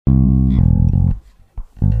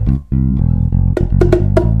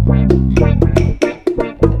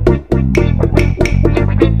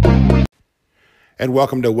And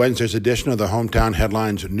welcome to Wednesday's edition of the Hometown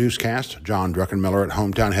Headlines newscast. John Druckenmiller at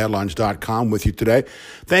hometownheadlines.com with you today.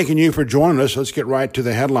 Thanking you for joining us. Let's get right to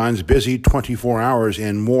the headlines. Busy 24 hours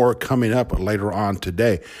and more coming up later on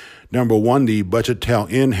today. Number one, the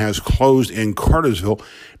Budgetel Inn has closed in Cartersville.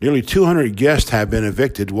 Nearly 200 guests have been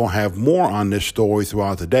evicted. We'll have more on this story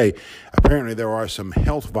throughout the day. Apparently, there are some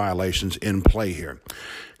health violations in play here.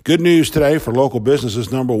 Good news today for local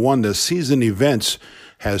businesses. Number one, the Season Events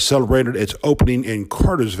has celebrated its opening in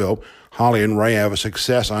Cartersville. Holly and Ray have a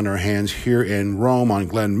success on their hands here in Rome on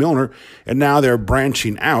Glenn Milner, and now they're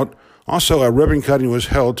branching out. Also, a ribbon cutting was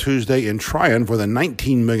held Tuesday in Tryon for the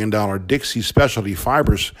 $19 million Dixie Specialty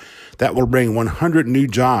Fibers that will bring 100 new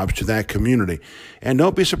jobs to that community. And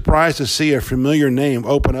don't be surprised to see a familiar name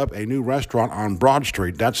open up a new restaurant on Broad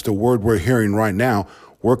Street. That's the word we're hearing right now.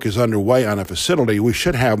 Work is underway on a facility. We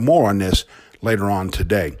should have more on this later on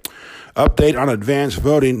today. Update on advance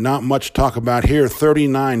voting, not much talk about here.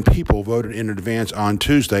 39 people voted in advance on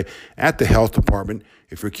Tuesday at the health department.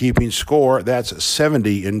 If you're keeping score, that's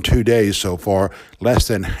 70 in 2 days so far, less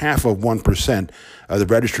than half of 1% of the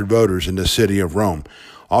registered voters in the city of Rome.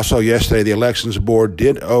 Also yesterday, the Elections Board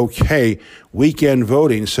did okay weekend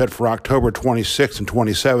voting set for October 26th and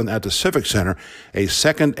 27th at the Civic Center. A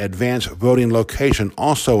second advance voting location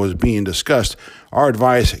also is being discussed. Our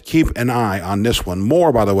advice, keep an eye on this one.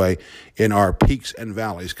 More, by the way, in our peaks and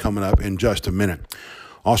valleys coming up in just a minute.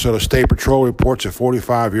 Also, the State Patrol reports a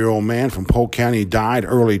 45-year-old man from Polk County died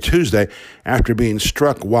early Tuesday after being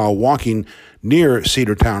struck while walking near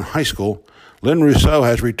Cedartown High School. Lynn Rousseau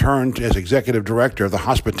has returned as executive director of the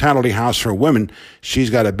Hospitality House for Women.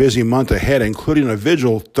 She's got a busy month ahead, including a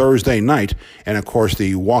vigil Thursday night and, of course,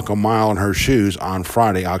 the Walk a Mile in Her Shoes on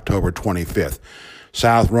Friday, October 25th.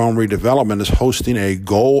 South Rome Redevelopment is hosting a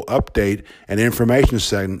goal update and information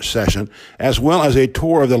session, as well as a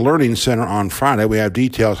tour of the Learning Center on Friday. We have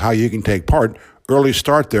details how you can take part. Early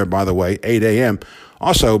start there, by the way, 8 a.m.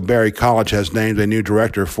 Also, Berry College has named a new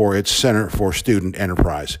director for its Center for Student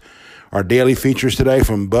Enterprise. Our daily features today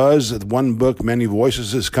from Buzz, One Book, Many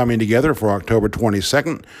Voices is coming together for October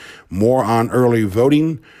 22nd. More on early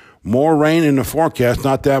voting. More rain in the forecast,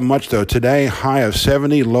 not that much though. Today, high of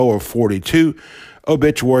 70, low of 42.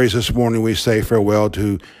 Obituaries this morning, we say farewell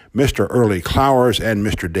to Mr. Early Clowers and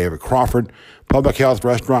Mr. David Crawford. Public health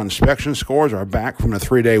restaurant inspection scores are back from the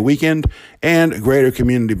 3-day weekend. And Greater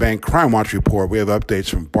Community Bank Crime Watch report. We have updates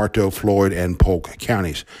from Bartow, Floyd, and Polk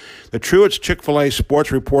counties. The Truett's Chick-fil-A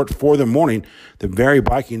sports report for the morning. The Berry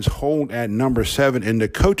Vikings hold at number 7 in the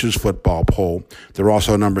coaches football poll. They're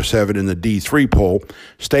also number 7 in the D3 poll.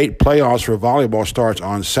 State playoffs for volleyball starts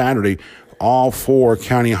on Saturday. All 4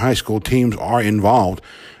 county high school teams are involved.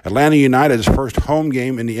 Atlanta United's first home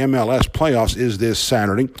game in the MLS playoffs is this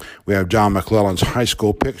Saturday. We have John McClellan's high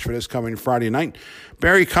school picks for this coming Friday night.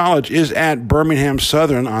 Berry College is at Birmingham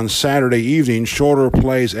Southern on Saturday evening. Shorter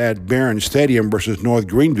plays at Barron Stadium versus North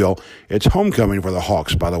Greenville. It's homecoming for the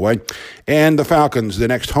Hawks, by the way. And the Falcons, the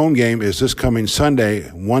next home game is this coming Sunday,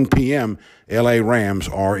 1 p.m. L.A. Rams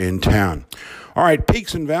are in town. All right,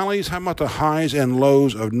 peaks and valleys. How about the highs and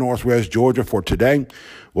lows of Northwest Georgia for today?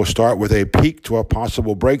 We'll start with a peak to a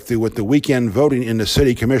possible breakthrough with the weekend voting in the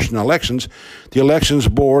city commission elections. The elections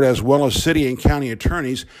board, as well as city and county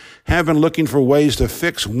attorneys, have been looking for ways to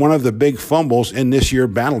fix one of the big fumbles in this year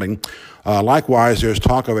balloting. Likewise, there's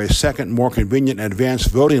talk of a second, more convenient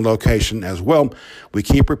advanced voting location as well. We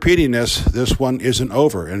keep repeating this. This one isn't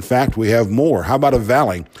over. In fact, we have more. How about a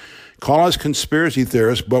valley? Call us conspiracy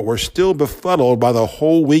theorists, but we're still befuddled by the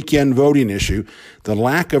whole weekend voting issue, the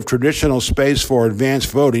lack of traditional space for advanced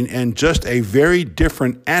voting, and just a very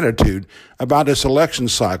different attitude about this election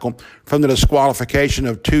cycle, from the disqualification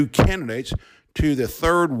of 2 candidates to the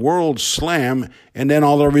third world slam and then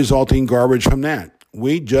all the resulting garbage from that.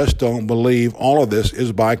 We just don't believe all of this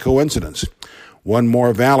is by coincidence. One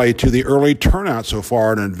more valley to the early turnout so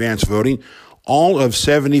far in advanced voting. All of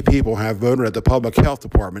 70 people have voted at the Public Health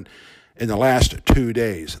Department in the last 2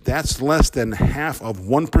 days. That's less than half of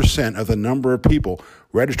 1% of the number of people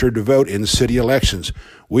registered to vote in city elections.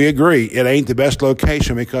 We agree it ain't the best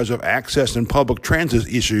location because of access and public transit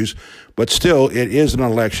issues, but still it is an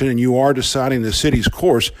election and you are deciding the city's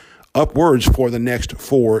course upwards for the next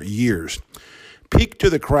 4 years. Peak to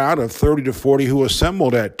the crowd of 30 to 40 who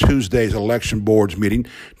assembled at Tuesday's election board's meeting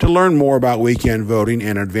to learn more about weekend voting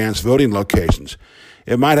and advanced voting locations.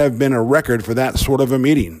 It might have been a record for that sort of a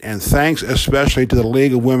meeting, and thanks especially to the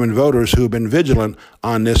League of Women Voters who have been vigilant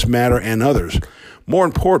on this matter and others. More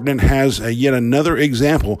important, it has yet another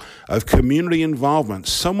example of community involvement,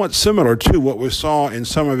 somewhat similar to what we saw in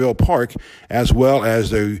Somerville Park, as well as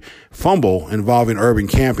the fumble involving urban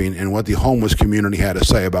camping and what the homeless community had to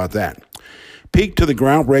say about that. Peak to the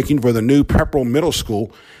groundbreaking for the new Pepperell Middle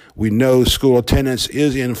School. We know school attendance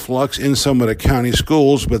is in flux in some of the county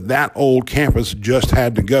schools, but that old campus just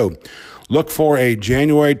had to go. Look for a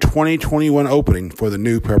January 2021 opening for the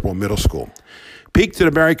new Pepperell Middle School. Peak to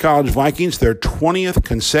the Berry College Vikings, their 20th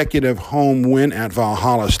consecutive home win at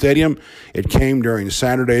Valhalla Stadium. It came during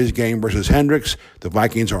Saturday's game versus Hendricks. The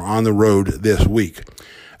Vikings are on the road this week.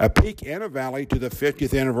 A peak and a valley to the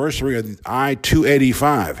 50th anniversary of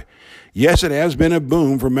I-285. Yes, it has been a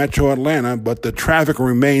boom for Metro Atlanta, but the traffic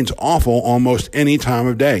remains awful almost any time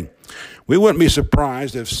of day. We wouldn't be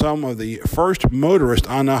surprised if some of the first motorists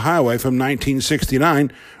on the highway from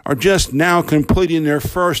 1969 are just now completing their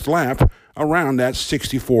first lap around that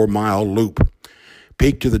 64-mile loop.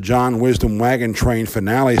 Peak to the John Wisdom Wagon Train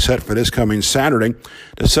finale set for this coming Saturday.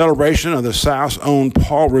 The celebration of the South's own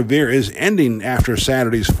Paul Revere is ending after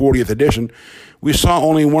Saturday's 40th edition. We saw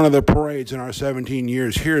only one of the parades in our 17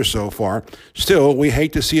 years here so far. Still, we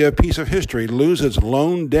hate to see a piece of history lose its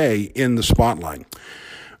lone day in the spotlight.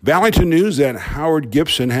 Valleyton news that Howard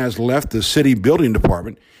Gibson has left the city building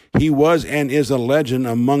department. He was and is a legend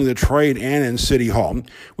among the trade and in City Hall.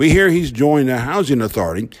 We hear he's joined the Housing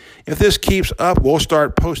Authority. If this keeps up, we'll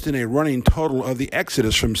start posting a running total of the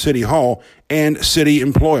exodus from City Hall and city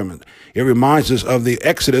employment. It reminds us of the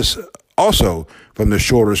exodus also from the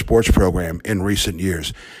shorter sports program in recent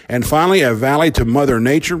years. And finally, a valley to Mother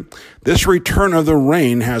Nature. This return of the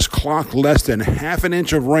rain has clocked less than half an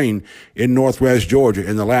inch of rain in northwest Georgia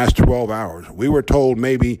in the last 12 hours. We were told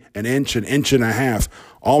maybe an inch and a half.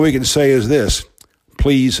 All we can say is this: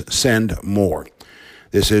 please send more.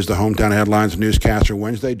 This is the Hometown Headlines Newscaster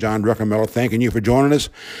Wednesday. John Druckenmiller thanking you for joining us.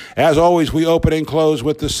 As always, we open and close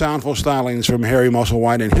with the soundful stylings from Harry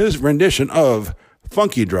Musselwhite and his rendition of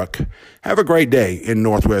Funky Druck. Have a great day in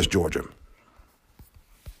Northwest Georgia.